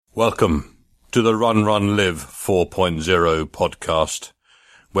Welcome to the Run, Run, Live 4.0 podcast,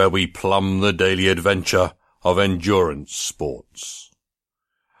 where we plumb the daily adventure of endurance sports.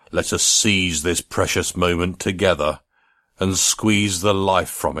 Let us seize this precious moment together and squeeze the life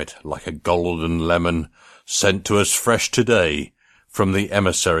from it like a golden lemon sent to us fresh today from the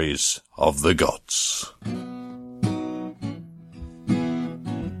emissaries of the gods.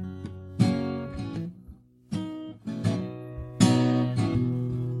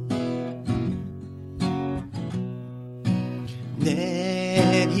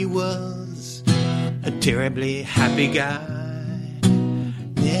 That he was a terribly happy guy.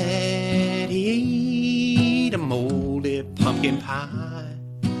 That he ate a moldy pumpkin pie.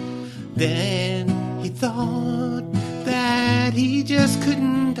 Then he thought that he just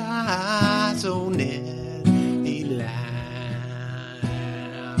couldn't die. So Ned, he laughed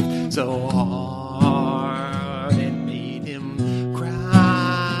so hard it made him cry.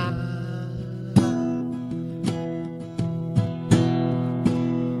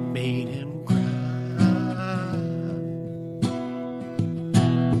 Made him cry.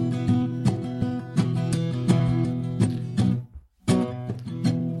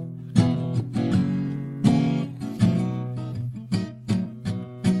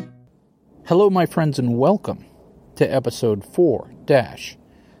 Hello, my friends, and welcome to episode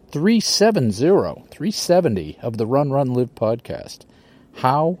 4-370 of the Run, Run, Live podcast.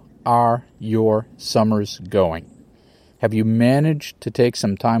 How are your summers going? Have you managed to take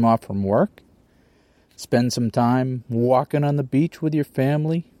some time off from work? Spend some time walking on the beach with your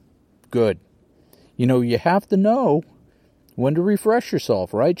family? Good. You know, you have to know when to refresh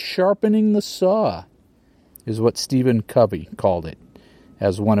yourself, right? Sharpening the saw is what Stephen Covey called it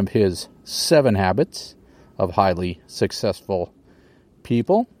as one of his 7 habits of highly successful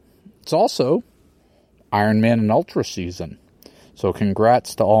people. It's also Ironman and Ultra season. So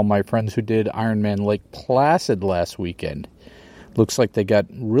congrats to all my friends who did Ironman Lake Placid last weekend. Looks like they got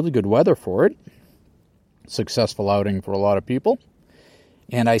really good weather for it. Successful outing for a lot of people.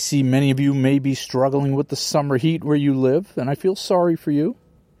 And I see many of you may be struggling with the summer heat where you live, and I feel sorry for you.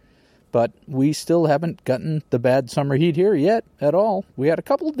 But we still haven't gotten the bad summer heat here yet at all. We had a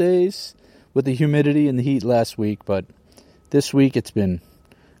couple of days with the humidity and the heat last week, but this week it's been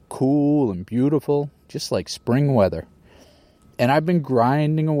cool and beautiful, just like spring weather. And I've been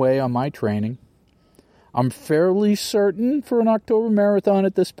grinding away on my training. I'm fairly certain for an October marathon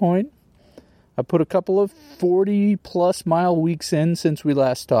at this point. I put a couple of 40-plus mile weeks in since we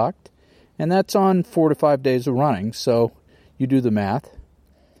last talked, and that's on 4 to 5 days of running, so you do the math.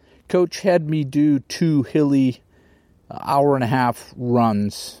 Coach had me do 2 hilly hour-and-a-half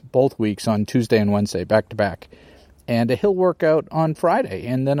runs both weeks on Tuesday and Wednesday, back-to-back, and a hill workout on Friday,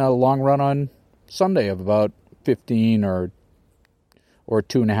 and then a long run on Sunday of about 15 or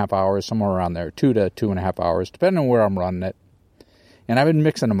 2.5 hours, somewhere around there, 2 to 2.5 hours, depending on where I'm running it. And I've been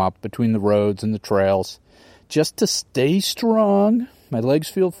mixing them up between the roads and the trails just to stay strong. My legs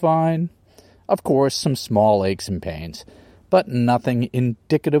feel fine. Of course, some small aches and pains, but nothing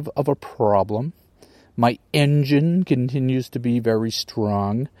indicative of a problem. My engine continues to be very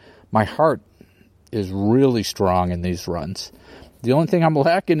strong. My heart is really strong in these runs. The only thing I'm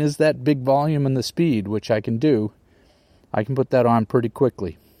lacking is that big volume and the speed, which I can do. I can put that on pretty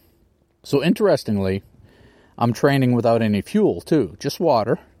quickly. So interestingly, I'm training without any fuel too, just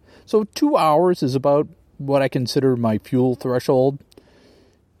water. So 2 hours is about what I consider my fuel threshold.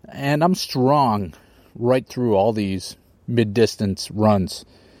 And I'm strong right through all these mid-distance runs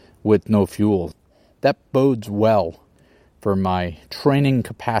with no fuel. That bodes well for my training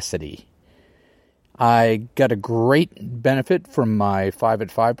capacity. I got a great benefit from my 5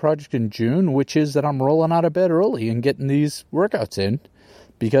 at 5 project in June, which is that I'm rolling out of bed early and getting these workouts in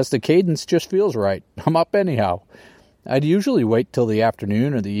because the cadence just feels right. I'm up anyhow. I'd usually wait till the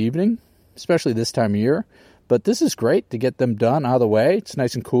afternoon or the evening, especially this time of year, but this is great to get them done out of the way. It's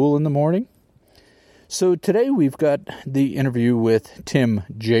nice and cool in the morning. So today we've got the interview with Tim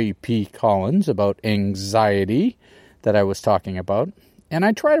J.P. Collins about anxiety that I was talking about. And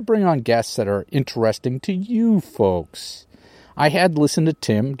I try to bring on guests that are interesting to you folks. I had listened to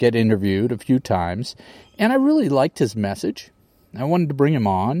Tim get interviewed a few times, and I really liked his message. I wanted to bring him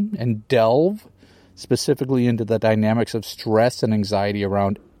on and delve specifically into the dynamics of stress and anxiety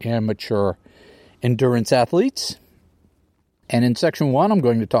around amateur endurance athletes. And in section 1, I'm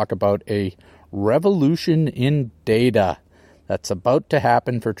going to talk about a revolution in data that's about to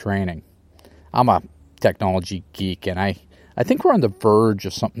happen for training. I'm a technology geek, and I think we're on the verge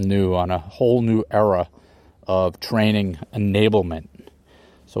of something new, on a whole new era of training enablement.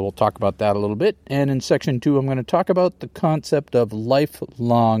 So we'll talk about that a little bit. And in section 2, I'm going to talk about the concept of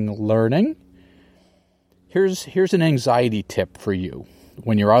lifelong learning. Here's an anxiety tip for you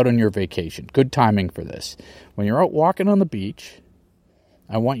when you're out on your vacation. Good timing for this. When you're out walking on the beach,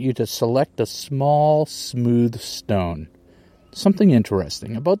 I want you to select a small, smooth stone. Something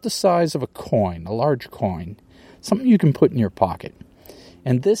interesting, about the size of a coin, a large coin. Something you can put in your pocket.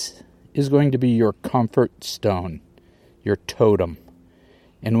 And this is going to be your comfort stone, your totem.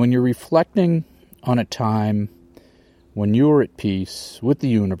 And when you're reflecting on a time when you were at peace with the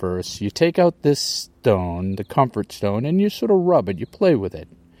universe, you take out this stone, the comfort stone, and you sort of rub it, you play with it.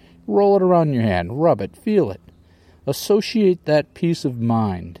 Roll it around in your hand, rub it, feel it. Associate that peace of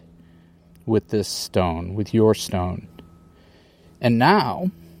mind with this stone, with your stone. And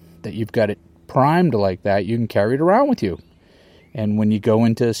now that you've got it primed like that, you can carry it around with you. And when you go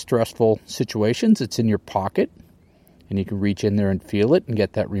into stressful situations, it's in your pocket, and you can reach in there and feel it and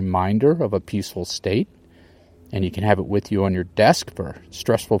get that reminder of a peaceful state. And you can have it with you on your desk for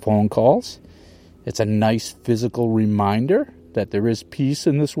stressful phone calls. It's a nice physical reminder that there is peace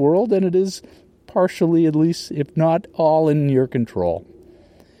in this world, and it is partially, at least, if not all, in your control.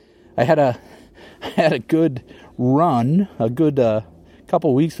 I had a good run, a good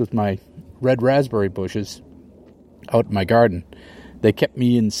couple weeks with my red raspberry bushes out in my garden. They kept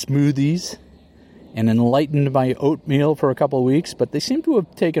me in smoothies and enlightened my oatmeal for a couple of weeks, but they seem to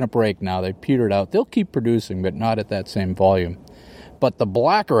have taken a break now. They've petered out. They'll keep producing, but not at that same volume. But the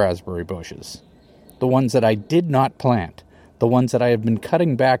black raspberry bushes, the ones that I did not plant, the ones that I have been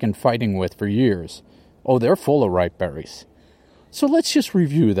cutting back and fighting with for years, oh, they're full of ripe berries. So let's just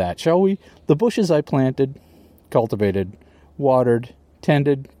review that, shall we? The bushes I planted, cultivated, watered,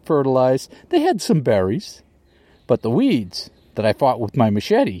 tended, fertilized, they had some berries. But the weeds that I fought with my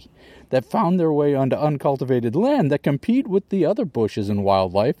machete, that found their way onto uncultivated land, that compete with the other bushes and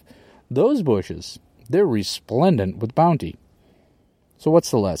wildlife, those bushes, they're resplendent with bounty. So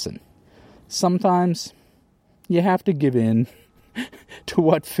what's the lesson? Sometimes you have to give in to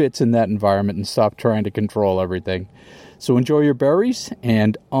what fits in that environment and stop trying to control everything. So enjoy your berries,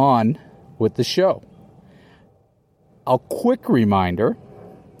 and on with the show. A quick reminder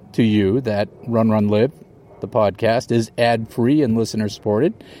to you that Run, Run, Live, the podcast, is ad-free and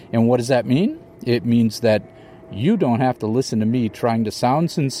listener-supported. And what does that mean? It means that you don't have to listen to me trying to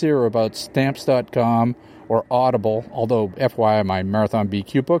sound sincere about Stamps.com or Audible, although, FYI, my Marathon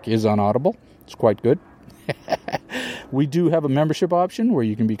BQ book is on Audible. It's quite good. We do have a membership option where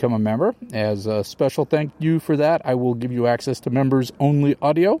you can become a member. As a special thank you for that, I will give you access to members-only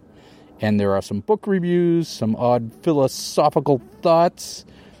audio. And there are some book reviews, some odd philosophical thoughts,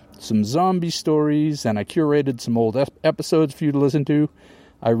 some zombie stories, and I curated some old episodes for you to listen to.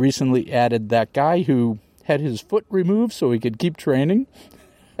 I recently added that guy who had his foot removed so he could keep training.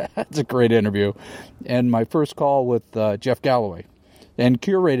 That's a great interview. And my first call with Jeff Galloway. And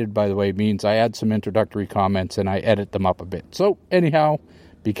curated, by the way, means I add some introductory comments and I edit them up a bit. So anyhow,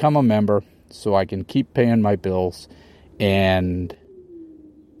 become a member so I can keep paying my bills. And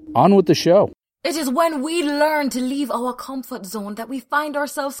on with the show. It is when we learn to leave our comfort zone that we find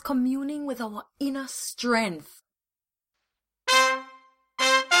ourselves communing with our inner strength.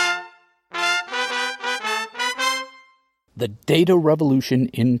 The data revolution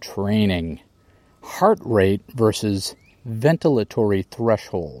in training. Heart rate versus ventilatory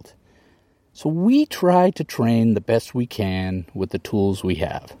threshold. So we try to train the best we can with the tools we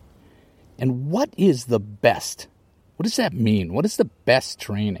have. And what is the best? What does that mean? What is the best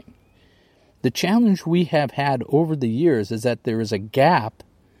training? The challenge we have had over the years is that there is a gap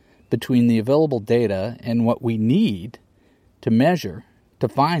between the available data and what we need to measure to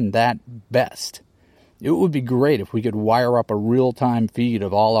find that best. It would be great if we could wire up a real-time feed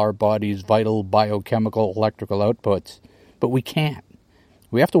of all our body's vital biochemical electrical outputs, but we can't.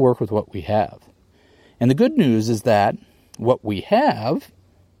 We have to work with what we have. And the good news is that what we have,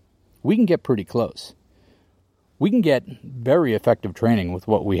 we can get pretty close. We can get very effective training with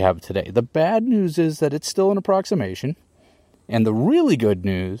what we have today. The bad news is that it's still an approximation. And the really good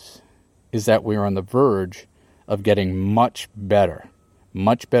news is that we're on the verge of getting much better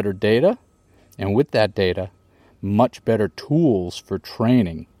data. And with that data, much better tools for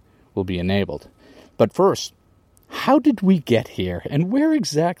training will be enabled. But first, how did we get here? And where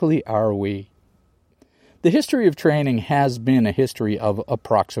exactly are we? The history of training has been a history of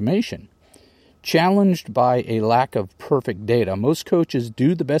approximation. Challenged by a lack of perfect data, most coaches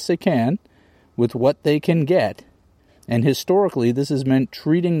do the best they can with what they can get, and historically this has meant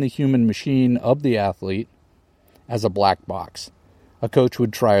treating the human machine of the athlete as a black box. A coach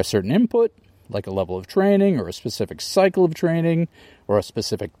would try a certain input, like a level of training or a specific cycle of training or a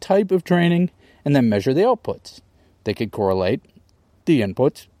specific type of training, and then measure the outputs. They could correlate the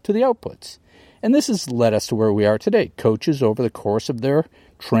inputs to the outputs. And this has led us to where we are today. Coaches over the course of their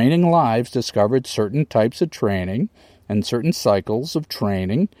training lives discovered certain types of training and certain cycles of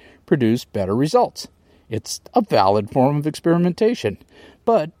training produce better results. It's a valid form of experimentation.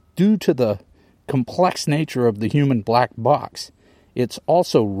 But due to the complex nature of the human black box, it's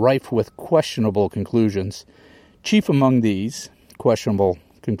also rife with questionable conclusions. Chief among these questionable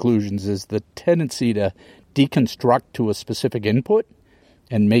conclusions is the tendency to deconstruct to a specific input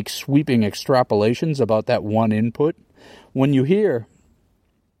and make sweeping extrapolations about that one input. When you hear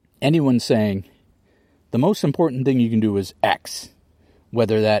anyone saying, the most important thing you can do is X,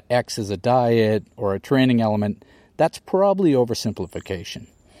 whether that X is a diet or a training element, that's probably oversimplification.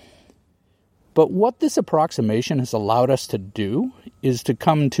 But what this approximation has allowed us to do is to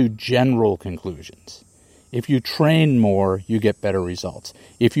come to general conclusions. If you train more, you get better results.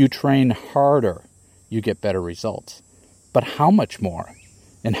 If you train harder, you get better results. But how much more?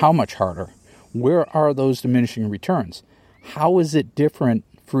 And how much harder? Where are those diminishing returns? How is it different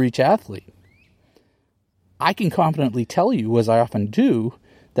for each athlete? I can confidently tell you, as I often do,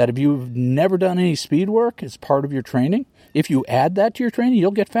 that if you've never done any speed work as part of your training, if you add that to your training,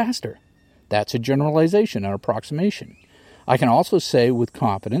 you'll get faster. That's a generalization, an approximation. I can also say with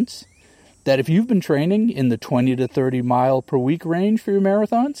confidence that if you've been training in the 20 to 30 mile per week range for your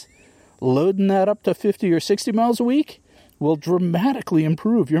marathons, loading that up to 50 or 60 miles a week will dramatically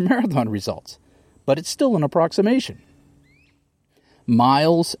improve your marathon results. But it's still an approximation.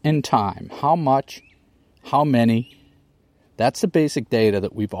 Miles and time. How much? How many? That's the basic data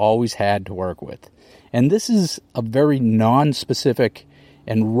that we've always had to work with. And this is a very non-specific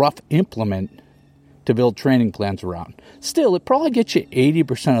and rough implement to build training plans around. Still, it probably gets you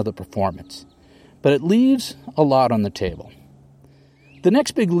 80% of the performance. But it leaves a lot on the table. The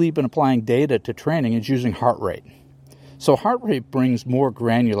next big leap in applying data to training is using heart rate. So heart rate brings more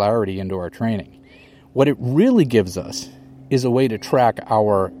granularity into our training. What it really gives us is a way to track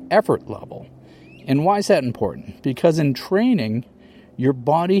our effort level. And why is that important? Because in training, your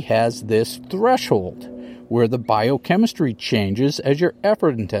body has this threshold where the biochemistry changes as your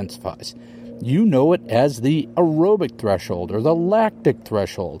effort intensifies. You know it as the aerobic threshold or the lactic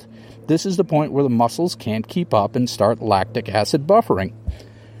threshold. This is the point where the muscles can't keep up and start lactic acid buffering.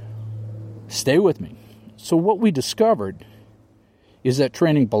 Stay with me. So what we discovered is that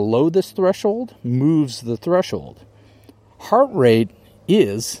training below this threshold moves the threshold. Heart rate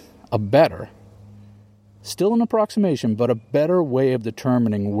is a better, still an approximation, but a better way of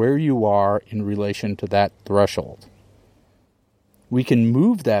determining where you are in relation to that threshold. We can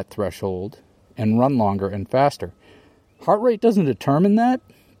move that threshold and run longer and faster. Heart rate doesn't determine that,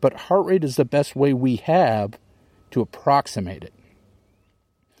 but heart rate is the best way we have to approximate it.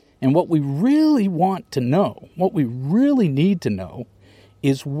 And what we really want to know, what we really need to know,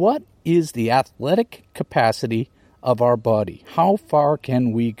 is what is the athletic capacity of our body? How far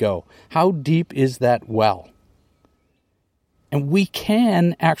can we go? How deep is that well? And we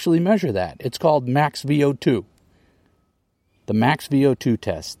can actually measure that. It's called max VO2. The max VO2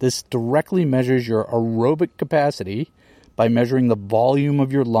 test. This directly measures your aerobic capacity by measuring the volume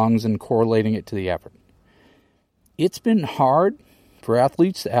of your lungs and correlating it to the effort. It's been hard for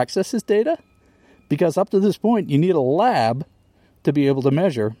athletes to access this data because up to this point you need a lab to be able to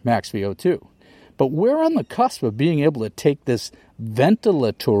measure max VO2. But we're on the cusp of being able to take this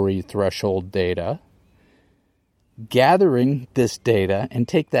ventilatory threshold data, gathering this data, and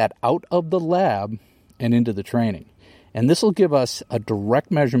take that out of the lab and into the training. And this will give us a direct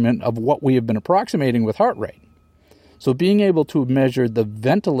measurement of what we have been approximating with heart rate. So being able to measure the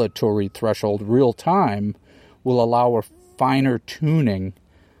ventilatory threshold real time will allow a finer tuning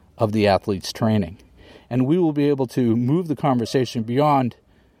of the athlete's training. And we will be able to move the conversation beyond,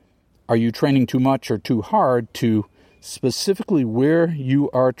 are you training too much or too hard, to specifically where you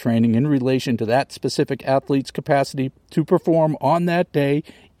are training in relation to that specific athlete's capacity to perform on that day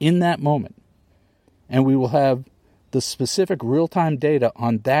in that moment. And we will have the specific real-time data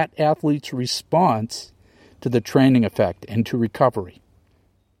on that athlete's response to the training effect and to recovery.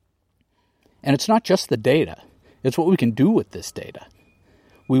 And it's not just the data. It's what we can do with this data.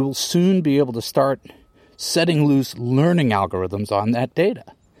 We will soon be able to start setting loose learning algorithms on that data.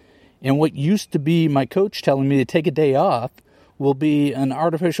 And what used to be my coach telling me to take a day off will be an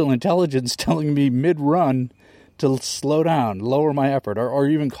artificial intelligence telling me mid-run to slow down, lower my effort, or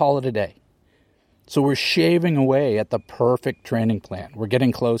even call it a day. So we're shaving away at the perfect training plan. We're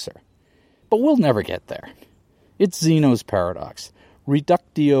getting closer. But we'll never get there. It's Zeno's paradox.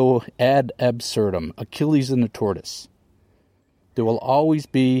 Reductio ad absurdum, Achilles and the tortoise. There will always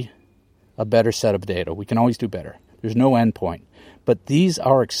be a better set of data. We can always do better. There's no end point. But these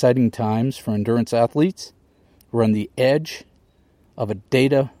are exciting times for endurance athletes. We're on the edge of a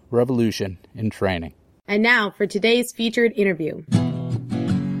data revolution in training. And now for today's featured interview.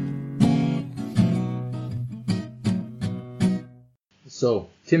 So,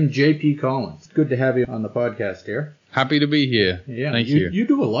 Tim J.P. Collins, good to have you on the podcast here. Happy to be here. Yeah, Thank you. You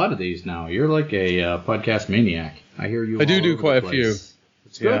do a lot of these now. You're like a podcast maniac. I hear you. I do quite a few.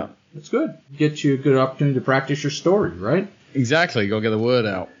 It's good. Yeah. It's good. Get you a good opportunity to practice your story, right? Exactly. Go get the word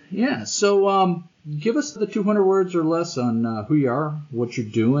out. Yeah. So, give us the 200 words or less on who you are, what you're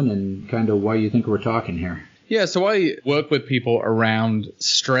doing, and kind of why you think we're talking here. Yeah, so I work with people around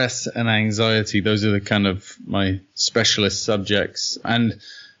stress and anxiety. Those are the kind of my specialist subjects. And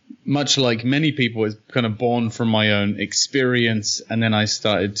much like many people, it's kind of born from my own experience. And then I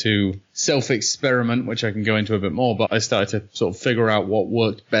started to self-experiment, which I can go into a bit more. But I started to sort of figure out what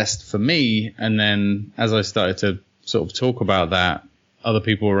worked best for me. And then as I started to sort of talk about that, other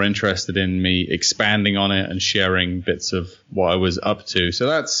people were interested in me expanding on it and sharing bits of what I was up to. So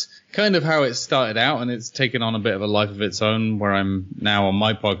that's kind of how it started out, and it's taken on a bit of a life of its own, where I'm now on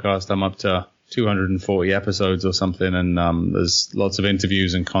my podcast. I'm up to 240 episodes or something, and there's lots of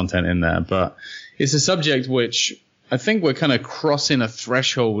interviews and content in there. But it's a subject which I think we're kind of crossing a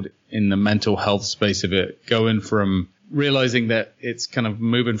threshold in the mental health space of it, going from realizing that it's kind of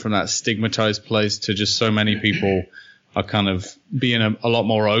moving from that stigmatized place to just so many people are kind of being a lot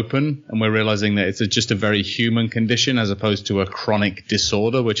more open, and we're realizing that it's just a very human condition as opposed to a chronic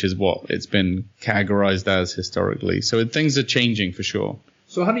disorder, which is what it's been categorized as historically. So things are changing for sure.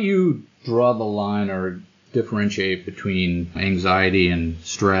 So how do you draw the line or differentiate between anxiety and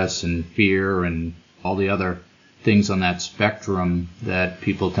stress and fear and all the other things on that spectrum that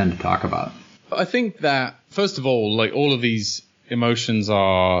people tend to talk about? I think that, first of all, like all of these emotions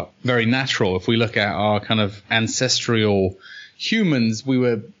are very natural. If we look at our kind of ancestral humans, we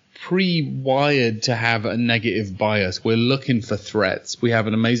were pre-wired to have a negative bias. We're looking for threats. We have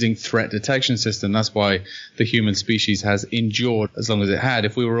an amazing threat detection system. That's why the human species has endured as long as it had.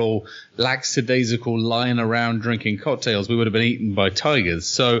 If we were all lackadaisical, lying around drinking cocktails, we would have been eaten by tigers.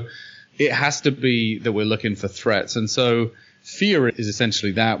 So it has to be that we're looking for threats. And so fear is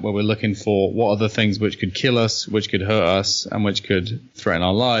essentially that, where we're looking for what are the things which could kill us, which could hurt us, and which could threaten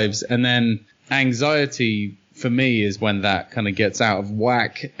our lives. And then anxiety, for me, is when that kind of gets out of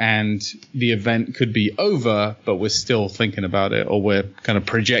whack and the event could be over, but we're still thinking about it, or we're kind of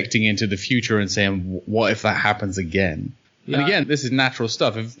projecting into the future and saying, what if that happens again? Yeah. And again, this is natural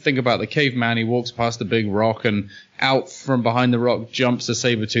stuff. If you think about the caveman, he walks past a big rock, and out from behind the rock jumps a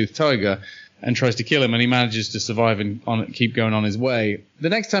saber-toothed tiger and tries to kill him, and he manages to survive and keep going on his way. The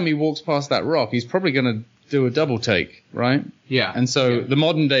next time he walks past that rock, he's probably going to do a double take, right? Yeah. And so the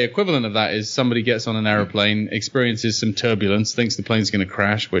modern day equivalent of that is somebody gets on an aeroplane, experiences some turbulence, thinks the plane's going to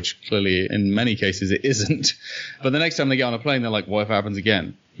crash, which clearly in many cases it isn't. But the next time they get on a plane, they're like, what if it happens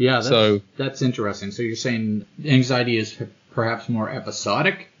again? Yeah, that's interesting. So you're saying anxiety is perhaps more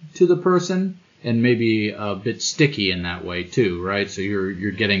episodic to the person and maybe a bit sticky in that way too, right? So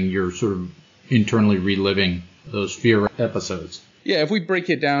you're sort of internally reliving those fear episodes. Yeah, if we break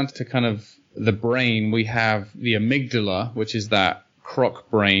it down to kind of the brain, we have the amygdala, which is that croc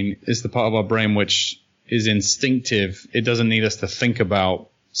brain. It's the part of our brain which is instinctive. It doesn't need us to think about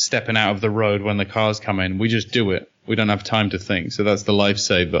stepping out of the road when the cars come in. We just do it. We don't have time to think. So that's the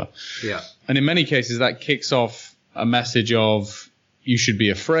lifesaver. Yeah. And in many cases, that kicks off a message of you should be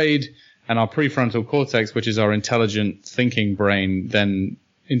afraid. And our prefrontal cortex, which is our intelligent thinking brain, then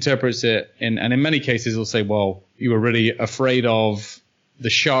interprets it. And in many cases, it'll say, well, you were really afraid of the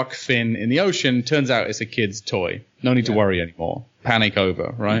shark fin in the ocean. Turns out it's a kid's toy. No need to worry anymore. Panic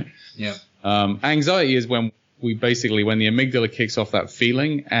over, right? Yeah. Anxiety is when the amygdala kicks off that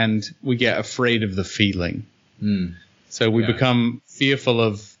feeling and we get afraid of the feeling. So we become fearful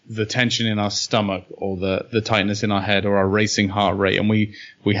of the tension in our stomach or the tightness in our head or our racing heart rate, and we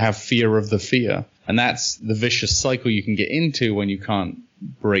have fear of the fear. And that's the vicious cycle you can get into when you can't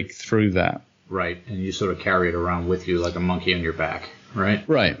break through that. Right, and you sort of carry it around with you like a monkey on your back, right?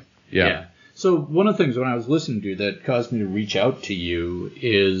 Right, yeah. So one of the things when I was listening to you that caused me to reach out to you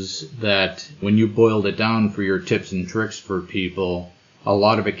is that when you boiled it down for your tips and tricks for people, a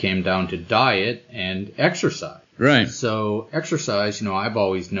lot of it came down to diet and exercise. Right. So exercise, I've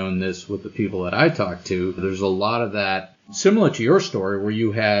always known this with the people that I talk to. There's a lot of that, similar to your story, where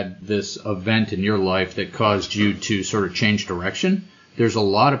you had this event in your life that caused you to sort of change direction. There's a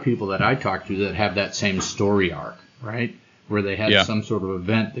lot of people that I talk to that have that same story arc, right? where they had Yeah. some sort of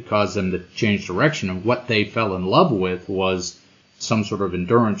event that caused them to change direction, and what they fell in love with was some sort of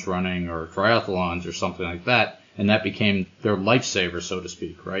endurance running or triathlons or something like that, and that became their lifesaver, so to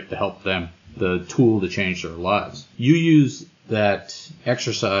speak, right, to help them, the tool to change their lives. You use that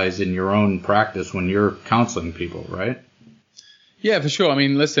exercise in your own practice when you're counseling people, right? Yeah, for sure. I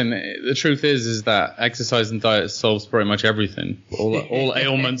mean, listen, the truth is that exercise and diet solves pretty much everything. All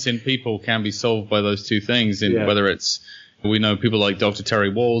ailments in people can be solved by those two things. And whether it's, we know people like Dr.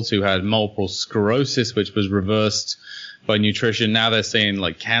 Terry Wahls who had multiple sclerosis, which was reversed by nutrition. Now they're saying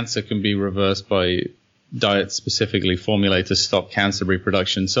like cancer can be reversed by diet specifically formulated to stop cancer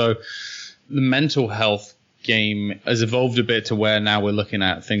reproduction. So the mental health game has evolved a bit to where now we're looking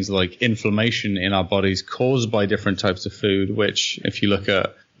at things like inflammation in our bodies caused by different types of food, which if you look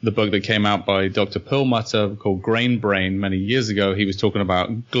at the book that came out by Dr. Perlmutter called Grain Brain many years ago, he was talking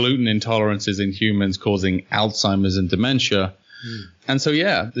about gluten intolerances in humans causing Alzheimer's and dementia. And so,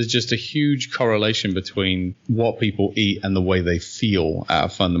 yeah, there's just a huge correlation between what people eat and the way they feel at a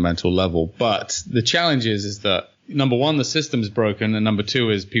fundamental level. But the challenge is that, number one, the system's broken, and number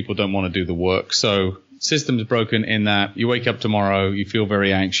two is people don't want to do the work. So system's broken in that you wake up tomorrow, you feel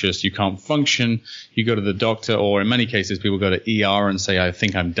very anxious, you can't function, you go to the doctor, or in many cases people go to ER and say, I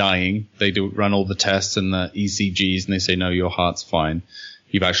think I'm dying. They do run all the tests and the ECGs and they say, no, your heart's fine.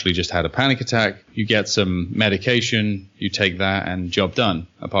 You've actually just had a panic attack. You get some medication, you take that, and job done,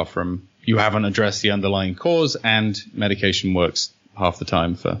 apart from you haven't addressed the underlying cause, and medication works half the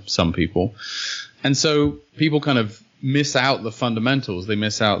time for some people. And so people kind of miss out the fundamentals. They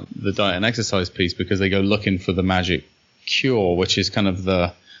miss out the diet and exercise piece because they go looking for the magic cure, which is kind of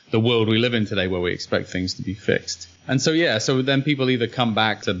the world we live in today where we expect things to be fixed. And so, yeah, so then people either come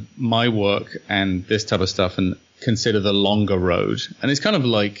back to my work and this type of stuff and consider the longer road. And it's kind of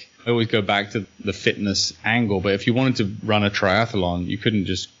like, I always go back to the fitness angle, but if you wanted to run a triathlon, you couldn't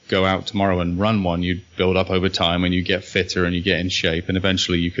just go out tomorrow and run one. You'd build up over time and you get fitter and you get in shape, and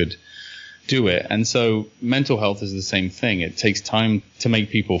eventually you could do it. And so mental health is the same thing. It takes time to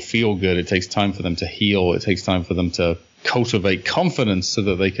make people feel good. It takes time for them to heal. It takes time for them to cultivate confidence so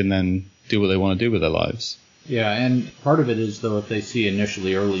that they can then do what they want to do with their lives. Yeah, and part of it is, though, if they see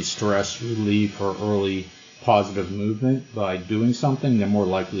initially early stress relief or early positive movement by doing something, they're more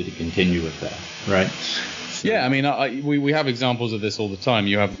likely to continue with that, right? Yeah, I mean, we have examples of this all the time.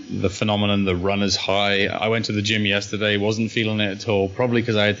 You have the phenomenon, the runner's high. I went to the gym yesterday, wasn't feeling it at all, probably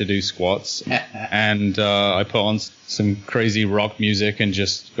because I had to do squats. And I put on some crazy rock music and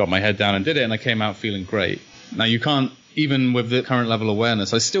just got my head down and did it, and I came out feeling great. Now, you can't, even with the current level of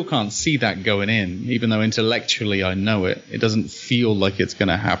awareness, I still can't see that going in, even though intellectually I know it. It doesn't feel like it's going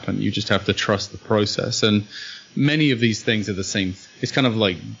to happen. You just have to trust the process. And many of these things are the same. It's kind of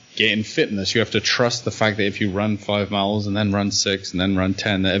like getting fitness. You have to trust the fact that if you run 5 miles and then run 6 and then run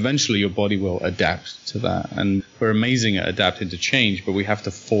 10, that eventually your body will adapt to that. And we're amazing at adapting to change, but we have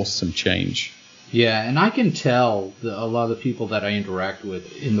to force some change. Yeah, and I can tell a lot of the people that I interact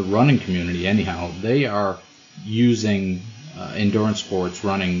with in the running community anyhow, they are using endurance sports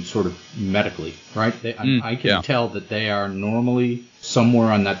running sort of medically, right? I can tell that they are normally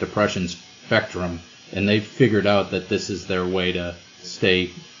somewhere on that depression spectrum, and they've figured out that this is their way to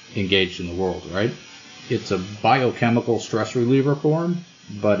stay engaged in the world, right? It's a biochemical stress reliever for them,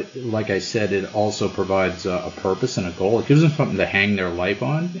 but like I said, it also provides a purpose and a goal. It gives them something to hang their life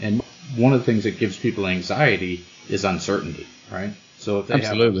on, and one of the things that gives people anxiety is uncertainty, right? So if they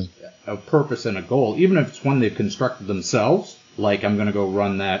Absolutely. have a purpose and a goal, even if it's one they've constructed themselves, like I'm going to go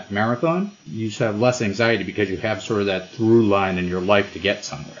run that marathon, you just have less anxiety because you have sort of that through line in your life to get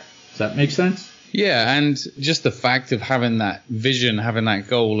somewhere. Does that make sense? Yeah, and just the fact of having that vision, having that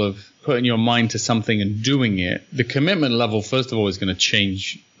goal of putting your mind to something and doing it, the commitment level, first of all, is going to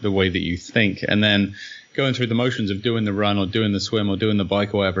change the way that you think. And then going through the motions of doing the run or doing the swim or doing the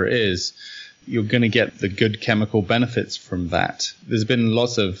bike or whatever it is, you're going to get the good chemical benefits from that. There's been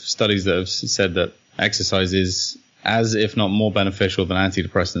lots of studies that have said that exercise is as, if not more beneficial than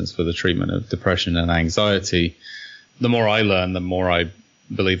antidepressants for the treatment of depression and anxiety. The more I learn, the more I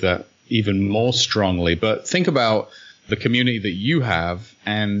believe that even more strongly. But think about the community that you have,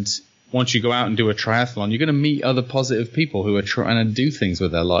 and once you go out and do a triathlon, you're going to meet other positive people who are trying to do things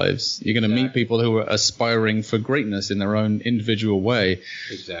with their lives. You're going to meet people who are aspiring for greatness in their own individual way.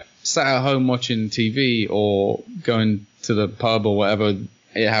 Exactly. Sat at home watching TV or going to the pub or whatever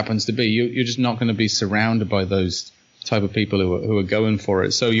it happens to be, you're just not going to be surrounded by those type of people who are going for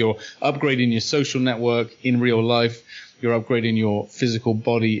it. So you're upgrading your social network in real life. you're upgrading your physical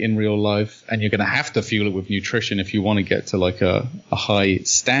body in real life, and you're going to have to fuel it with nutrition if you want to get to like a high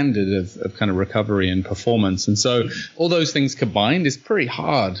standard of kind of recovery and performance. And so all those things combined is pretty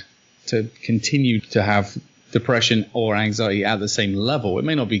hard to continue to have depression or anxiety at the same level. It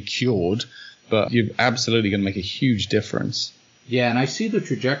may not be cured, but you're absolutely going to make a huge difference. Yeah, and I see the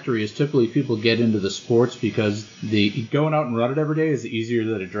trajectory is typically people get into the sports because going out and run it every day is easier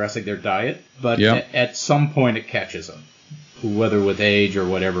than addressing their diet. But at some point it catches them, whether with age or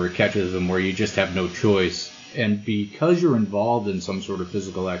whatever, it catches them where you just have no choice. And because you're involved in some sort of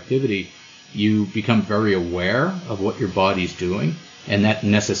physical activity, you become very aware of what your body's doing, and that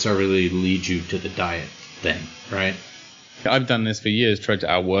necessarily leads you to the diet thing, right? I've done this for years, tried to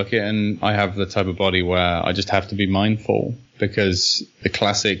outwork it, and I have the type of body where I just have to be mindful, because the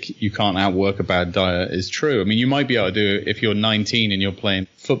classic, you can't outwork a bad diet, is true. I mean, you might be able to do it if you're 19 and you're playing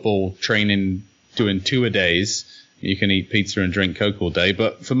football, training, doing 2-a-days, you can eat pizza and drink Coke all day,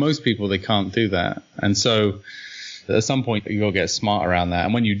 but for most people, they can't do that. And so at some point, you got to get smart around that.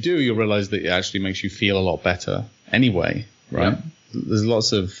 And when you do, you'll realize that it actually makes you feel a lot better anyway, right? Yeah. There's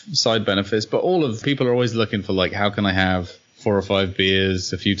lots of side benefits, but people are always looking for, like, how can I have 4 or 5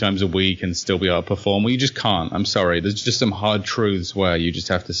 beers a few times a week and still be able to perform? Well, you just can't. I'm sorry. There's just some hard truths where you just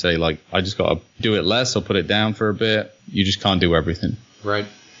have to say, like, I just got to do it less or put it down for a bit. You just can't do everything. Right.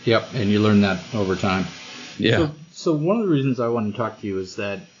 Yep. And you learn that over time. Yeah. So one of the reasons I want to talk to you is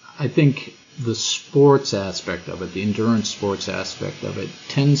that I think the sports aspect of it, the endurance sports aspect of it,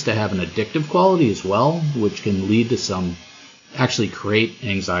 tends to have an addictive quality as well, which can lead to actually create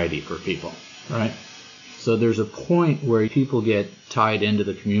anxiety for people, right? So there's a point where people get tied into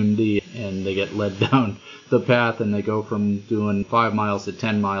the community and they get led down the path, and they go from doing 5 miles to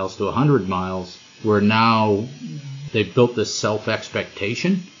 10 miles to 100 miles, where now they've built this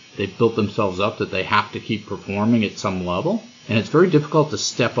self-expectation. They've built themselves up that they have to keep performing at some level. And it's very difficult to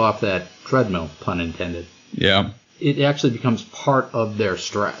step off that treadmill, pun intended. Yeah. It actually becomes part of their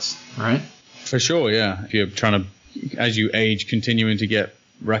stress, right? For sure, yeah. If you're trying to, as you age, continuing to get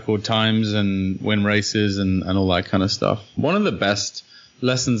record times and win races and all that kind of stuff. One of the best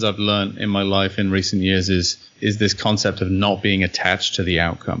lessons I've learned in my life in recent years is this concept of not being attached to the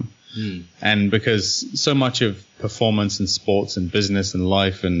outcome. And because so much of performance and sports and business and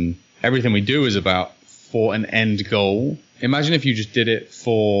life and everything we do is about for an end goal. Imagine if you just did it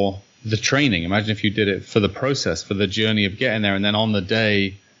for the training. Imagine if you did it for the process, for the journey of getting there, and then on the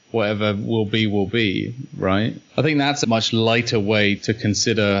day, whatever will be, right? I think that's a much lighter way to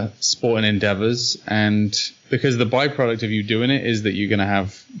consider sporting endeavors. And because the byproduct of you doing it is that you're going to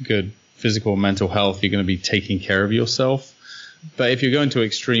have good physical and mental health, you're going to be taking care of yourself. But if you're going to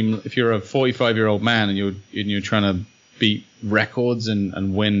extreme, if you're a 45-year-old man and you're trying to beat records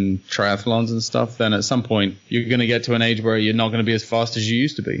and win triathlons and stuff, then at some point you're going to get to an age where you're not going to be as fast as you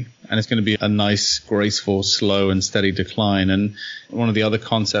used to be. And it's going to be a nice, graceful, slow and steady decline. And one of the other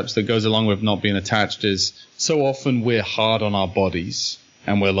concepts that goes along with not being attached is so often we're hard on our bodies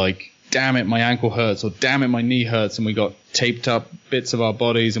and we're like, damn it, my ankle hurts, or damn it, my knee hurts, and we got taped up bits of our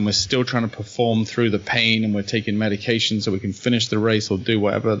bodies and we're still trying to perform through the pain, and we're taking medication so we can finish the race or do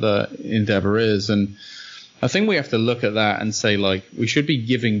whatever the endeavor is. And I think we have to look at that and say, like, we should be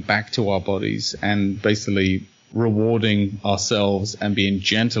giving back to our bodies and basically rewarding ourselves and being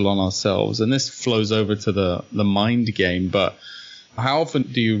gentle on ourselves. And this flows over to the mind game. But how often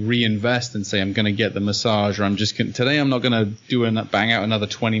do you reinvest and say, I'm going to get the massage, or today I'm not going to bang out another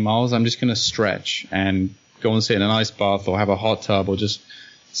 20 miles. I'm just going to stretch and go and sit in an ice bath or have a hot tub or just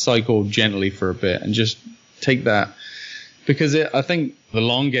cycle gently for a bit and just take that. Because I think the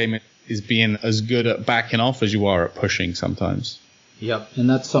long game is being as good at backing off as you are at pushing sometimes. Yep, and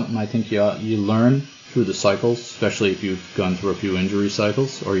that's something I think you learn through the cycles, especially if you've gone through a few injury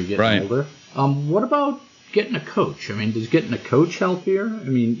cycles or you're getting older. What about getting a coach? I mean, does getting a coach help here? I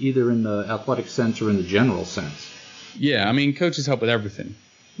mean, either in the athletic sense or in the general sense. Yeah, I mean, coaches help with everything.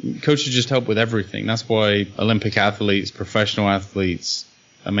 Coaches just help with everything. That's why Olympic athletes, professional athletes,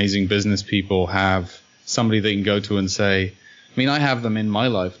 amazing business people have somebody they can go to and say, I mean, I have them in my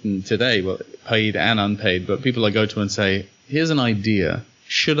life today, well, paid and unpaid, but people I go to and say, here's an idea.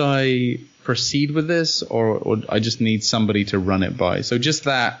 Should I proceed with this, or I just need somebody to run it by? So just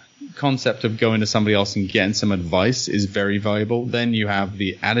that concept of going to somebody else and getting some advice is very valuable. Then you have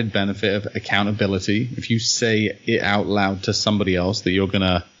the added benefit of accountability. If you say it out loud to somebody else that you're going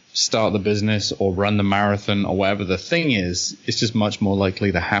to start the business or run the marathon or whatever the thing is, it's just much more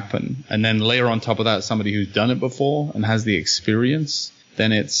likely to happen. And then layer on top of that somebody who's done it before and has the experience,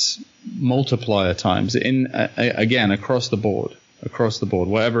 then it's multiplier times again across the board. across the board,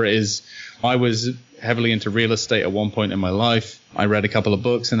 whatever it is. I was heavily into real estate at one point in my life. I read a couple of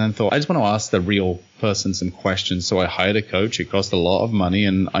books and then thought, I just want to ask the real person some questions. So I hired a coach. It cost a lot of money,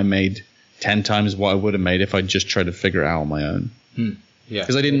 and I made 10 times what I would have made if I just tried to figure it out on my own. Yeah.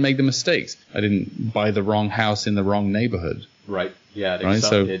 Because I didn't make the mistakes. I didn't buy the wrong house in the wrong neighborhood. Right. Yeah.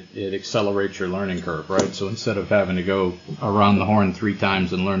 It It accelerates your learning curve, right? So instead of having to go around the horn 3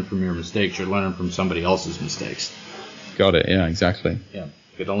 times and learn from your mistakes, you're learning from somebody else's mistakes. Got it. Yeah, exactly. Yeah.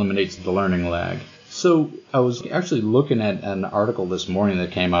 It eliminates the learning lag. So I was actually looking at an article this morning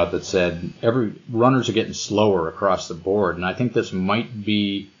that came out that said runners are getting slower across the board. And I think this might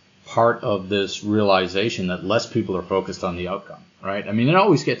be part of this realization that less people are focused on the outcome, right? I mean, it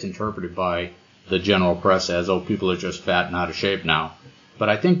always gets interpreted by the general press as, oh, people are just fat and out of shape now. But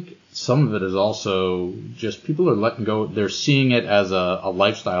I think some of it is also just people are letting go. They're seeing it as a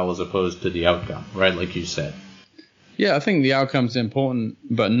lifestyle as opposed to the outcome, right? Like you said. Yeah, I think the outcome's important,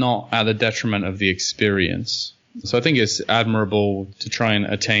 but not at the detriment of the experience. So I think it's admirable to try and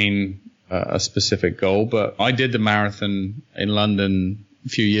attain a specific goal. But I did the marathon in London a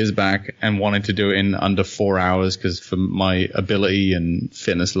few years back and wanted to do it in under 4 hours because for my ability and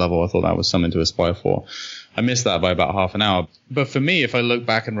fitness level, I thought that was something to aspire for. I missed that by about half an hour. But for me, if I look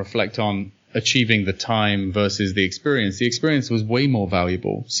back and reflect on achieving the time versus the experience was way more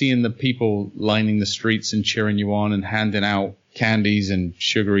valuable. Seeing the people lining the streets and cheering you on and handing out candies and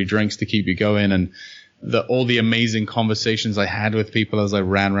sugary drinks to keep you going, and all the amazing conversations I had with people as I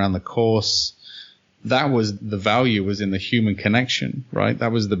ran around the course. That was the value, was in the human connection, right?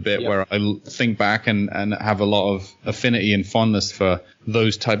 That was the bit where I think back and have a lot of affinity and fondness for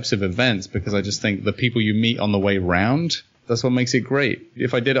those types of events, because I just think the people you meet on the way round, that's what makes it great.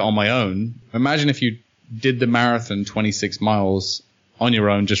 If I did it on my own, imagine if you did the marathon 26 miles on your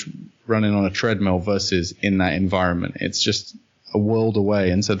own, just running on a treadmill versus in that environment. It's just a world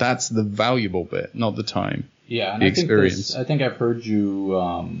away. And so that's the valuable bit, not the time. Yeah, and the experience. I think I've heard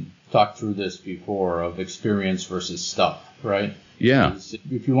you talk through this before of experience versus stuff, right? Yeah.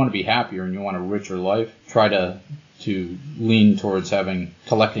 If you want to be happier and you want a richer life, try to lean towards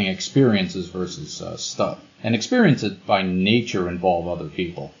collecting experiences versus stuff. And experiences by nature involve other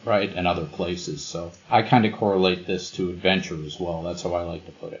people, right, and other places. So I kind of correlate this to adventure as well. That's how I like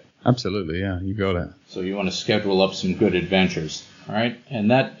to put it. Absolutely, yeah, you got it. So you want to schedule up some good adventures, all right? And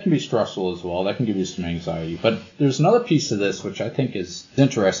that can be stressful as well. That can give you some anxiety. But there's another piece to this which I think is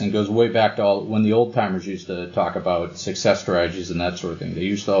interesting. It goes way back to when the old timers used to talk about success strategies and that sort of thing. They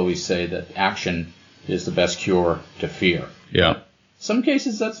used to always say that action is the best cure to fear. Yeah. Some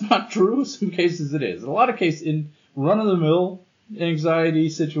cases that's not true. Some cases it is. In a lot of cases, in run-of-the-mill anxiety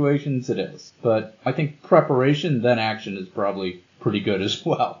situations, it is. But I think preparation, then action is probably pretty good as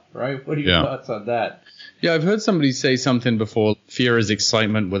well, right? What are your thoughts on that? Yeah, I've heard somebody say something before, fear is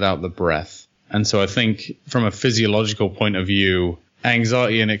excitement without the breath. And so I think from a physiological point of view,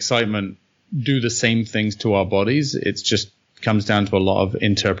 anxiety and excitement do the same things to our bodies. It just comes down to a lot of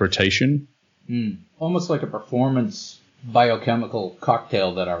interpretation. Almost like a performance biochemical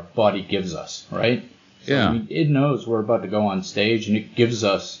cocktail that our body gives us, right? So it knows we're about to go on stage, and it gives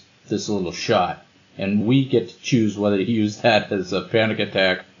us this little shot. And we get to choose whether to use that as a panic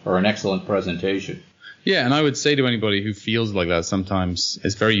attack or an excellent presentation. Yeah, and I would say to anybody who feels like that sometimes,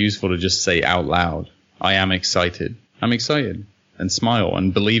 it's very useful to just say out loud, I am excited. I'm excited. And smile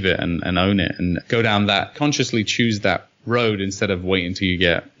and believe it and own it and go down that, consciously choose that road instead of waiting till you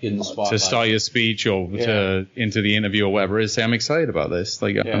get in the spotlight to start your speech or into the interview or whatever it is. Say, I'm excited about this.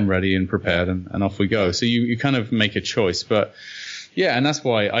 Like, I'm ready and prepared and off we go. So you kind of make a choice. But yeah, and that's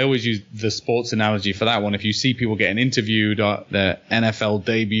why I always use the sports analogy for that one. If you see people getting interviewed at their NFL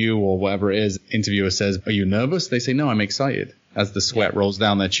debut or whatever it is, interviewer says, are you nervous? They say, no, I'm excited. As the sweat rolls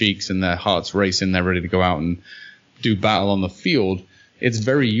down their cheeks and their heart's racing, they're ready to go out and do battle on the field. It's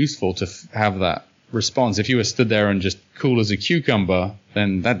very useful to have that response. If you were stood there and just cool as a cucumber,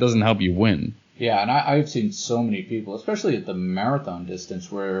 then that doesn't help you win. Yeah, and I've seen so many people, especially at the marathon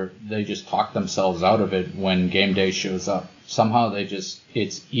distance, where they just talk themselves out of it when game day shows up. Somehow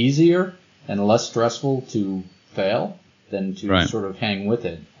it's easier and less stressful to fail than to sort of hang with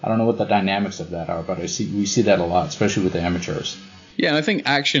it. I don't know what the dynamics of that are, but we see that a lot, especially with the amateurs. Yeah, and I think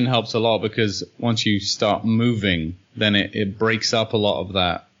action helps a lot because once you start moving, then it breaks up a lot of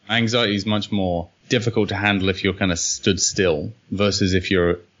that. Anxiety is much more difficult to handle if you're kind of stood still versus if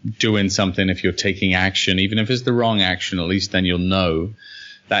you're doing something, if you're taking action, even if it's the wrong action, at least then you'll know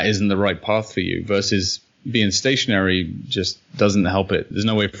that isn't the right path for you versus being stationary just doesn't help it. There's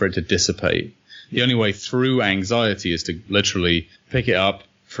no way for it to dissipate. The only way through anxiety is to literally pick it up,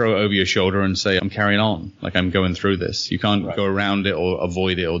 throw it over your shoulder and say, I'm carrying on, like I'm going through this. You can't go around it or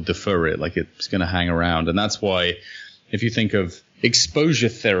avoid it or defer it, like it's going to hang around. And that's why if you think of exposure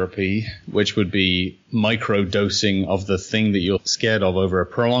therapy, which would be micro dosing of the thing that you're scared of over a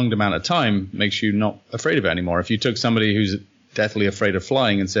prolonged amount of time, makes you not afraid of it anymore. If you took somebody who's deathly afraid of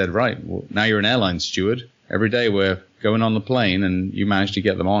flying and said, right, well, now you're an airline steward, every day we're going on the plane, and you manage to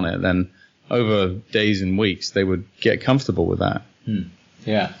get them on it, then over days and weeks they would get comfortable with that.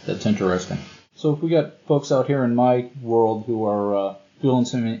 Yeah, that's interesting. So if we got folks out here in my world who are feeling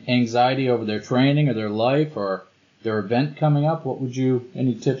some anxiety over their training or their life or their event coming up,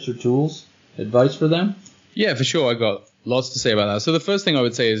 any tips or tools, advice for them? Yeah, for sure. I got lots to say about that. So the first thing I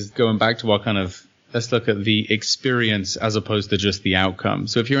would say is going back to what let's look at the experience as opposed to just the outcome.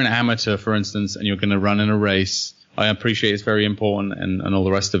 So if you're an amateur, for instance, and you're going to run in a race, I appreciate it's very important and all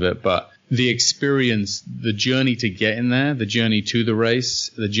the rest of it, but the experience, the journey to get in there, the journey to the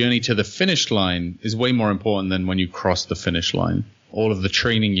race, the journey to the finish line is way more important than when you cross the finish line. All of the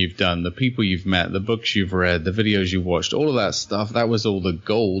training you've done, the people you've met, the books you've read, the videos you've watched, all of that stuff, that was all the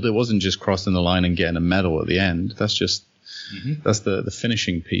gold. It wasn't just crossing the line and getting a medal at the end. That's just, that's the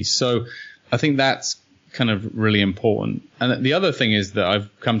finishing piece. So I think that's kind of really important. And the other thing is that I've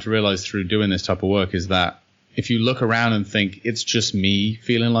come to realize through doing this type of work is that if you look around and think it's just me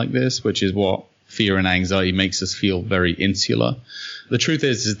feeling like this, which is what fear and anxiety makes us feel very insular. The truth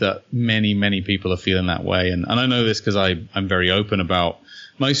is that many, many people are feeling that way. And I know this because I'm very open about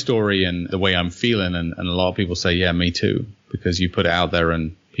my story and the way I'm feeling. And a lot of people say, yeah, me too, because you put it out there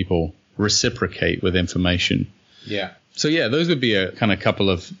and people reciprocate with information. Yeah. So yeah, those would be a kind of couple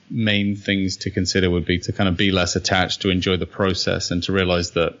of main things to consider, would be to kind of be less attached, to enjoy the process, and to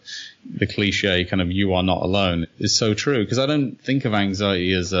realize that the cliche kind of you are not alone is so true. Because I don't think of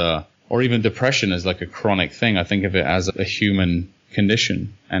anxiety as or even depression as like a chronic thing. I think of it as a human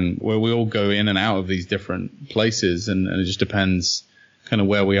condition, and where we all go in and out of these different places, and it just depends kind of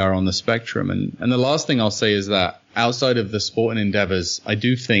where we are on the spectrum. And the last thing I'll say is that outside of the sporting endeavors, I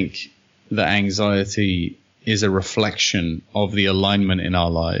do think that anxiety is a reflection of the alignment in our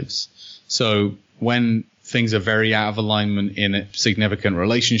lives. So when things are very out of alignment in a significant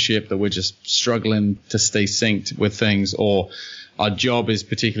relationship, that we're just struggling to stay synced with things, or our job is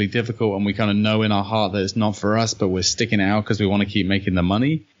particularly difficult and we kind of know in our heart that it's not for us, but we're sticking it out because we want to keep making the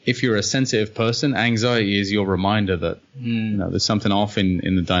money. If you're a sensitive person, anxiety is your reminder that there's something off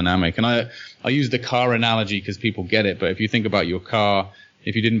in the dynamic. And I use the car analogy because people get it, but if you think about your car,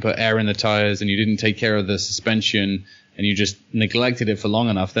 if you didn't put air in the tires and you didn't take care of the suspension and you just neglected it for long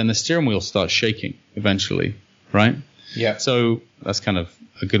enough, then the steering wheel starts shaking eventually, right? Yeah. So that's kind of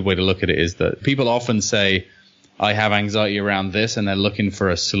a good way to look at it, is that people often say, I have anxiety around this, and they're looking for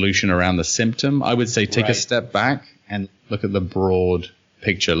a solution around the symptom. I would say take a step back and look at the broad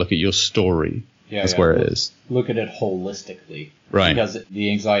picture, look at your story. That's where it is. Look at it holistically. Right. Because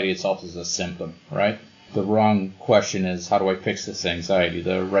the anxiety itself is a symptom, right? The wrong question is, how do I fix this anxiety?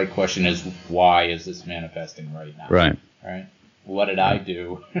 The right question is, why is this manifesting right now? Right. Right. What did I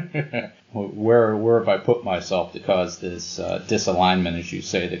do? Where have I put myself to cause this disalignment, as you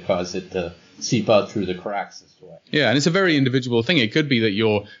say, that caused it to seep out through the cracks this way? Yeah, and it's a very individual thing. It could be that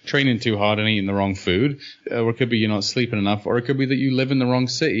you're training too hard and eating the wrong food, or it could be you're not sleeping enough, or it could be that you live in the wrong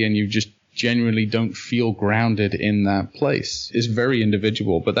city and you just genuinely don't feel grounded in that place. It's very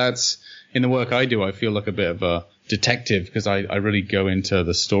individual, but that's, in the work I do, I feel like a bit of a detective, because I really go into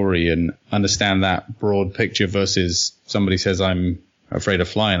the story and understand that broad picture versus somebody says, I'm afraid of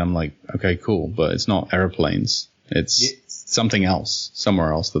flying. I'm like, okay, cool. But it's not airplanes. It's something else,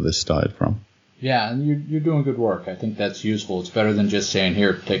 somewhere else that this started from. Yeah, and you're doing good work. I think that's useful. It's better than just saying,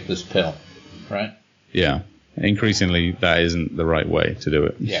 here, take this pill, right? Yeah. Increasingly, that isn't the right way to do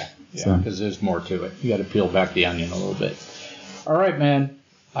it. Yeah, because there's more to it. You got to peel back the onion a little bit. All right, man.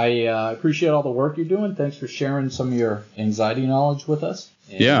 I appreciate all the work you're doing. Thanks for sharing some of your anxiety knowledge with us.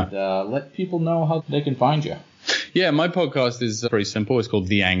 And, let people know how they can find you. Yeah, my podcast is pretty simple. It's called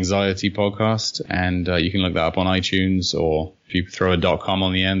The Anxiety Podcast, and you can look that up on iTunes, or if you throw a .com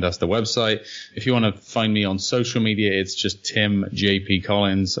on the end, that's the website. If you want to find me on social media, it's just Tim J.P.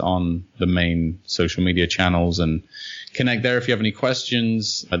 Collins on the main social media channels, and connect there if you have any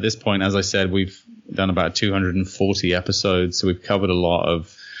questions. At this point, as I said, we've done about 240 episodes, so we've covered a lot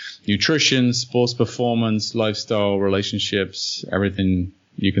of nutrition, sports performance, lifestyle, relationships, everything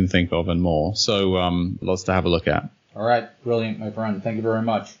you can think of and more. So lots to have a look at. All right. Brilliant, my friend. Thank you very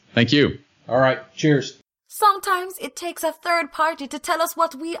much. Thank you. All right. Cheers. Sometimes it takes a third party to tell us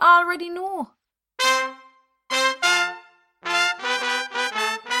what we already know.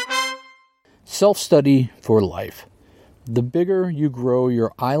 Self-study for life. The bigger you grow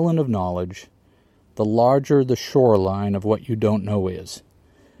your island of knowledge, the larger the shoreline of what you don't know is.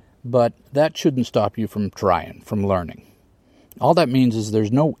 But that shouldn't stop you from trying, from learning. All that means is there's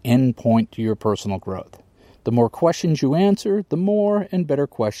no end point to your personal growth. The more questions you answer, the more and better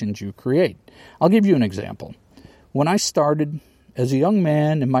questions you create. I'll give you an example. When I started as a young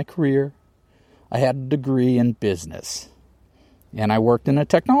man in my career, I had a degree in business. And I worked in a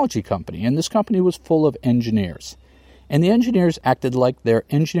technology company, and this company was full of engineers. And the engineers acted like their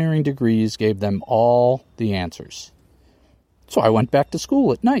engineering degrees gave them all the answers. So I went back to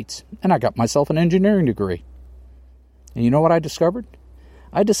school at nights, and I got myself an engineering degree. And you know what I discovered?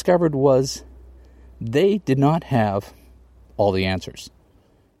 I discovered was they did not have all the answers.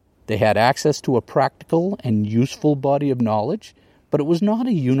 They had access to a practical and useful body of knowledge, but it was not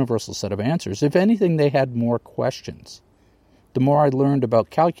a universal set of answers. If anything, they had more questions. The more I learned about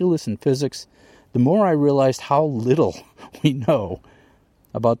calculus and physics, the more I realized how little we know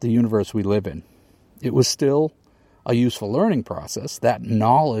about the universe we live in. It was still a useful learning process. That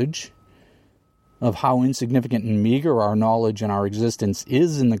knowledge of how insignificant and meager our knowledge and our existence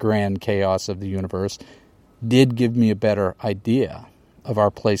is in the grand chaos of the universe did give me a better idea of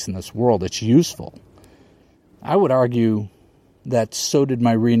our place in this world. It's useful. I would argue that so did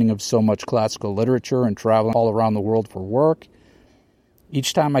my reading of so much classical literature and traveling all around the world for work.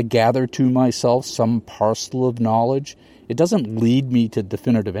 Each time I gather to myself some parcel of knowledge, it doesn't lead me to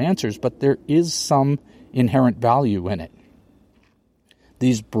definitive answers, but there is some inherent value in it.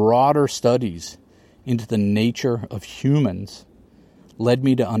 These broader studies into the nature of humans led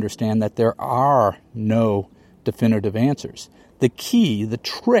me to understand that there are no definitive answers. The key, the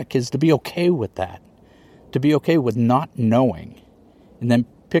trick, is to be okay with that, to be okay with not knowing, and then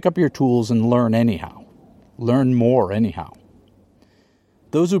pick up your tools and learn anyhow, learn more anyhow.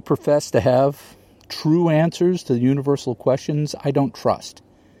 Those who profess to have true answers to the universal questions, I don't trust.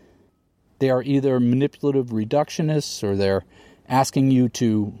 They are either manipulative reductionists, or they're asking you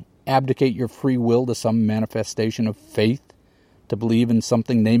to abdicate your free will to some manifestation of faith, to believe in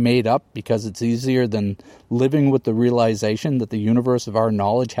something they made up because it's easier than living with the realization that the universe of our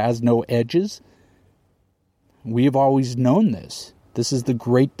knowledge has no edges. We've always known this. This is the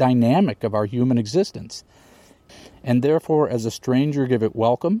great dynamic of our human existence. And therefore, as a stranger give it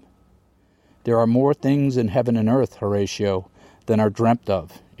welcome, there are more things in heaven and earth, Horatio, than are dreamt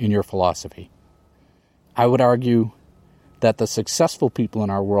of in your philosophy. I would argue that the successful people in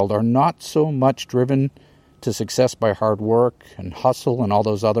our world are not so much driven to success by hard work and hustle and all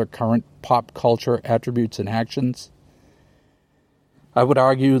those other current pop culture attributes and actions. I would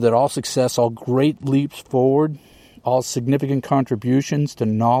argue that all success, all great leaps forward, all significant contributions to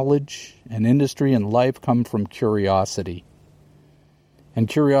knowledge and industry and life come from curiosity. And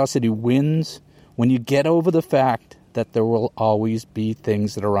curiosity wins when you get over the fact that there will always be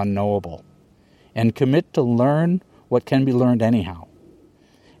things that are unknowable, and commit to learn what can be learned anyhow.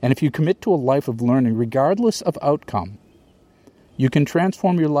 And if you commit to a life of learning, regardless of outcome, you can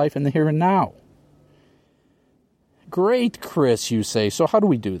transform your life in the here and now. Great, Chris, you say. So how do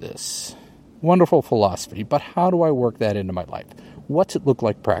we do this? Wonderful philosophy, but how do I work that into my life? What's it look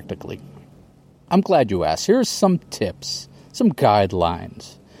like practically? I'm glad you asked. Here's some tips, some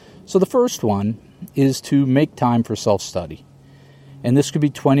guidelines. So the first one is to make time for self-study. And this could be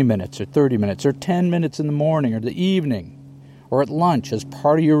 20 minutes or 30 minutes or 10 minutes in the morning or the evening or at lunch as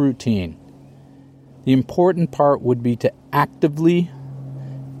part of your routine. The important part would be to actively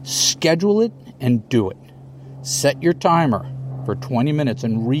schedule it and do it. Set your timer for 20 minutes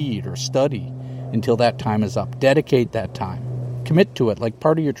and read or study until that time is up. Dedicate that time. Commit to it like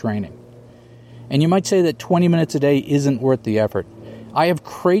part of your training. And you might say that 20 minutes a day isn't worth the effort. I have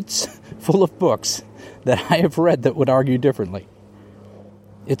crates full of books that I have read that would argue differently.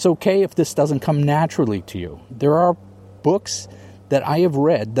 It's okay if this doesn't come naturally to you. There are books that I have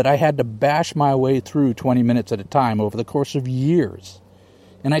read that I had to bash my way through 20 minutes at a time over the course of years.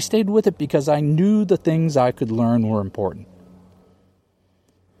 And I stayed with it because I knew the things I could learn were important.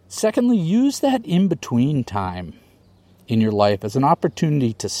 Secondly, use that in-between time in your life as an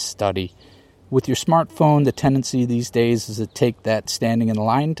opportunity to study. With your smartphone, the tendency these days is to take that standing in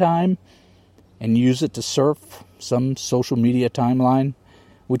line time and use it to surf some social media timeline,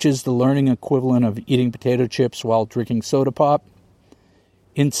 which is the learning equivalent of eating potato chips while drinking soda pop.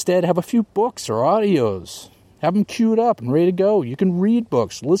 Instead, have a few books or audios. Have them queued up and ready to go. You can read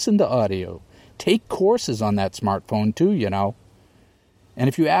books, listen to audio. Take courses on that smartphone too, you know. And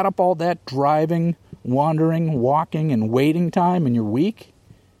if you add up all that driving, wandering, walking, and waiting time in your week,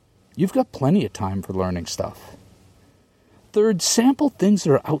 you've got plenty of time for learning stuff. Third, sample things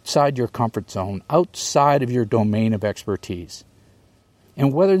that are outside your comfort zone, outside of your domain of expertise.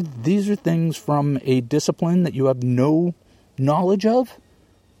 And whether these are things from a discipline that you have no knowledge of,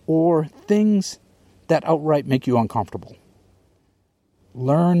 or things that outright make you uncomfortable.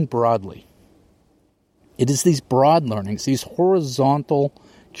 Learn broadly. It is these broad learnings, these horizontal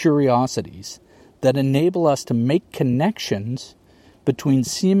curiosities, that enable us to make connections between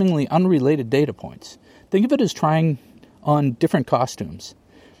seemingly unrelated data points. Think of it as trying on different costumes.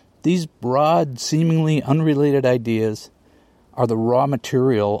 These broad, seemingly unrelated ideas are the raw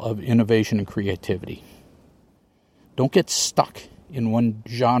material of innovation and creativity. Don't get stuck in one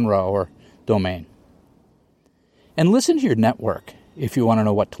genre or domain. And listen to your network if you want to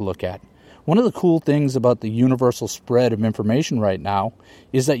know what to look at. One of the cool things about the universal spread of information right now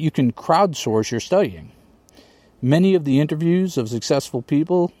is that you can crowdsource your studying. Many of the interviews of successful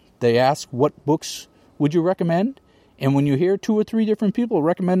people, they ask, what books would you recommend? And when you hear 2 or 3 different people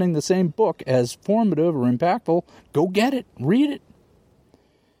recommending the same book as formative or impactful, go get it, read it.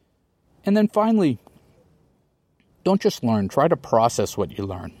 And then finally, don't just learn, try to process what you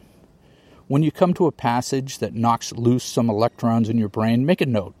learn. When you come to a passage that knocks loose some electrons in your brain, make a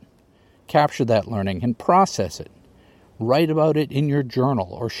note. Capture that learning and process it. Write about it in your journal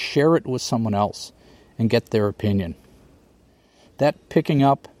or share it with someone else and get their opinion. That picking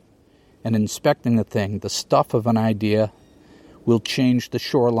up and inspecting the thing, the stuff of an idea, will change the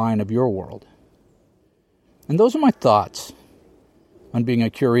shoreline of your world. And those are my thoughts on being a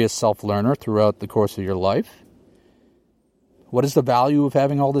curious self-learner throughout the course of your life. What is the value of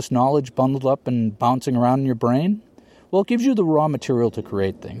having all this knowledge bundled up and bouncing around in your brain? Well, it gives you the raw material to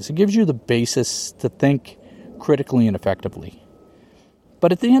create things. It gives you the basis to think critically and effectively.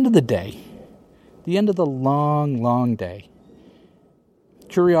 But at the end of the day, the end of the long, long day,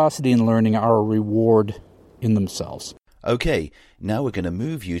 curiosity and learning are a reward in themselves. Okay, now we're going to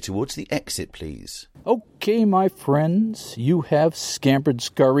move you towards the exit, please. Okay, my friends, you have scampered,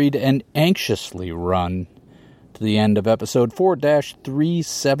 scurried, and anxiously run to the end of episode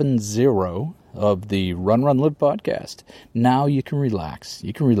 4-370 of the Run, Run, Live podcast. Now you can relax.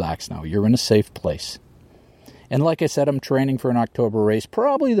 You can relax now. You're in a safe place. And like I said, I'm training for an October race,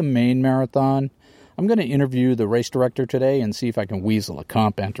 probably the main marathon. I'm going to interview the race director today and see if I can weasel a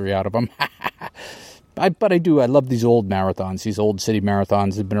comp entry out of him. But I do. I love these old marathons, these old city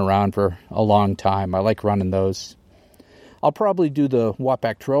marathons that have been around for a long time. I like running those. I'll probably do the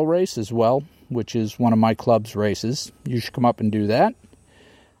Wapak Trail Race as well, which is one of my club's races. You should come up and do that.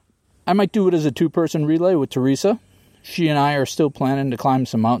 I might do it as a 2-person relay with Teresa. She and I are still planning to climb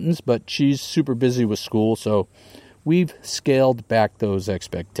some mountains, but she's super busy with school, so we've scaled back those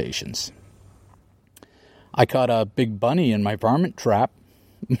expectations. I caught a big bunny in my varmint trap.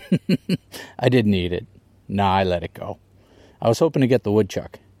 I didn't eat it. Nah, I let it go. I was hoping to get the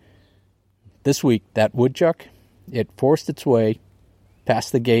woodchuck. This week, that woodchuck, it forced its way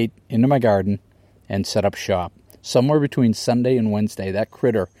past the gate into my garden and set up shop. Somewhere between Sunday and Wednesday, that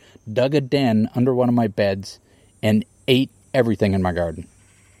critter dug a den under one of my beds and ate everything in my garden.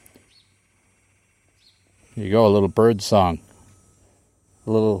 Here you go, a little bird song.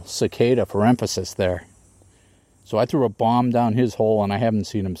 A little cicada for emphasis there. So I threw a bomb down his hole, and I haven't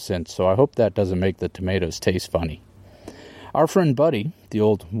seen him since, so I hope that doesn't make the tomatoes taste funny. Our friend Buddy, the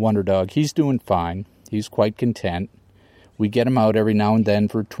old wonder dog, he's doing fine. He's quite content. We get him out every now and then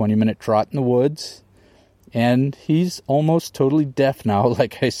for a 20-minute trot in the woods, and he's almost totally deaf now,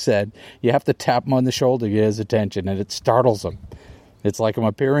 like I said. You have to tap him on the shoulder to get his attention, and it startles him. It's like I'm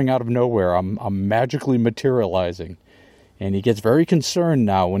appearing out of nowhere. I'm magically materializing. And he gets very concerned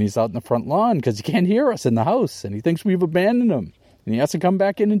now when he's out in the front lawn because he can't hear us in the house. And he thinks we've abandoned him. And he has to come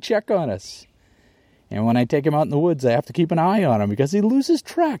back in and check on us. And when I take him out in the woods, I have to keep an eye on him because he loses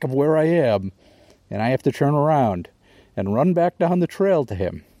track of where I am. And I have to turn around and run back down the trail to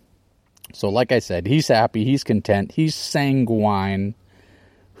him. So like I said, he's happy, he's content, he's sanguine.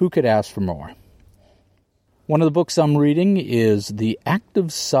 Who could ask for more? One of the books I'm reading is The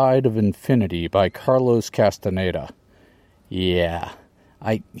Active Side of Infinity by Carlos Castaneda. Yeah,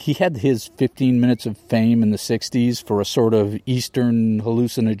 he had his 15 minutes of fame in the 60s for a sort of Eastern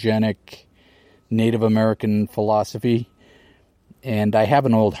hallucinogenic Native American philosophy. And I have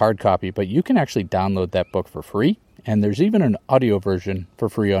an old hard copy, but you can actually download that book for free. And there's even an audio version for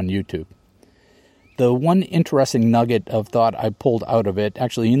free on YouTube. The one interesting nugget of thought I pulled out of it,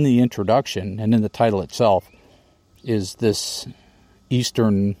 actually in the introduction and in the title itself, is this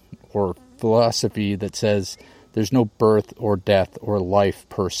Eastern or philosophy that says there's no birth or death or life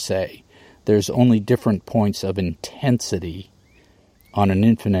per se. There's only different points of intensity on an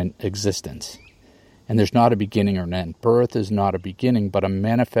infinite existence. And there's not a beginning or an end. Birth is not a beginning, but a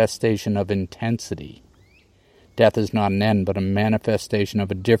manifestation of intensity. Death is not an end, but a manifestation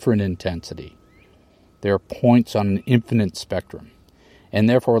of a different intensity. There are points on an infinite spectrum. And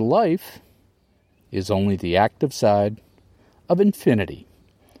therefore life is only the active side of infinity.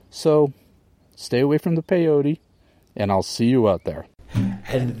 So, stay away from the peyote, and I'll see you out there.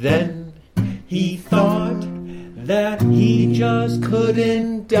 And then he thought that he just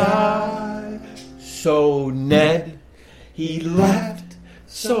couldn't die. So Ned, he laughed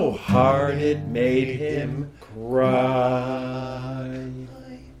so hard it made him cry.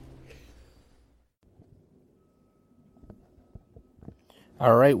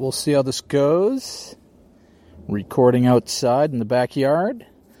 All right, we'll see how this goes. Recording outside in the backyard.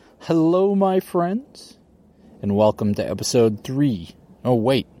 Hello, my friends, and welcome to episode 3. Oh,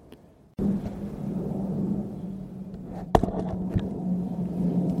 wait.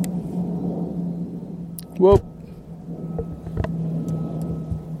 Whoop.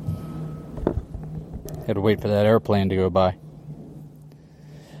 Had to wait for that airplane to go by.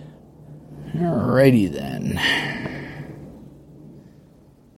 Alrighty then.